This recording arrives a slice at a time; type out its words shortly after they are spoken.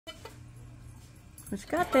What you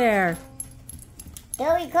got there?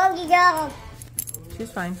 Joey Cody dog. She's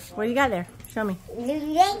fine. What do you got there? Show me.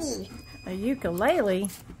 Ukulele. A ukulele?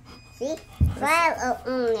 See? Flower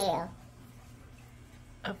on there.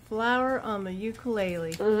 A flower on the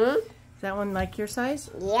ukulele. Mm-hmm. Is that one like your size?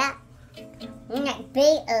 Yeah. Not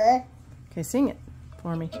bigger. Okay, sing it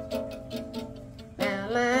for me.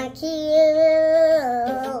 Mama cute.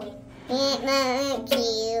 Mama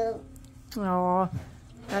cute. Oh,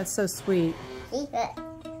 that's so sweet. See that?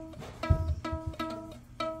 I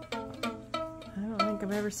don't think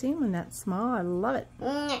I've ever seen one that small. I love it.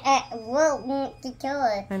 Whoa, too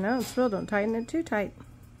tight. I know, it's real. Don't tighten it too tight.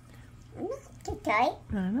 Too tight.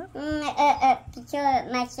 I know. Too tight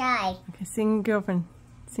my side. Okay, sing your girlfriend.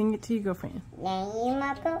 Sing it to your girlfriend. Lenny,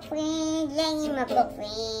 my girlfriend. Lenny, my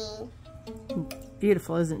girlfriend.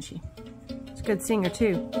 Beautiful, isn't she? She's a good singer,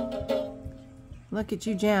 too. Look at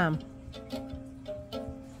you jam.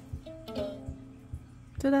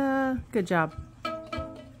 Ta-da! Good job.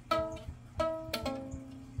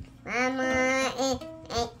 Mama and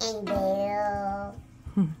Bill.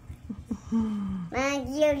 My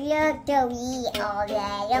dear little wee all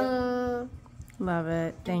along. Love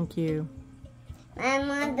it. Thank you.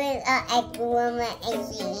 Mama built a woman and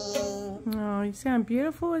sing. Oh, you sound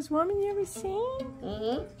beautiful as woman you ever seen?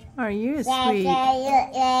 Mm-hmm. Are you sweet?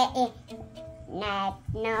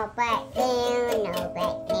 No back down, no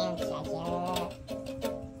back down,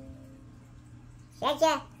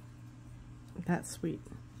 Sasha. That's sweet.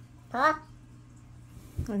 Pa?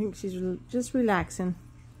 I think she's just relaxing.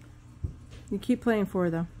 You keep playing for her,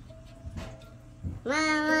 though.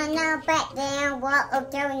 Mama, no back down, walk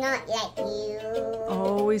up there, not like you.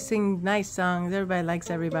 Oh, we sing nice songs. Everybody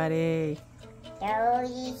likes everybody. So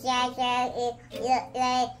you Sasha, it look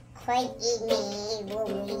like crazy me,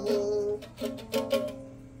 woman.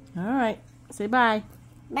 All right. Say bye.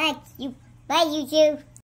 Bye, you two.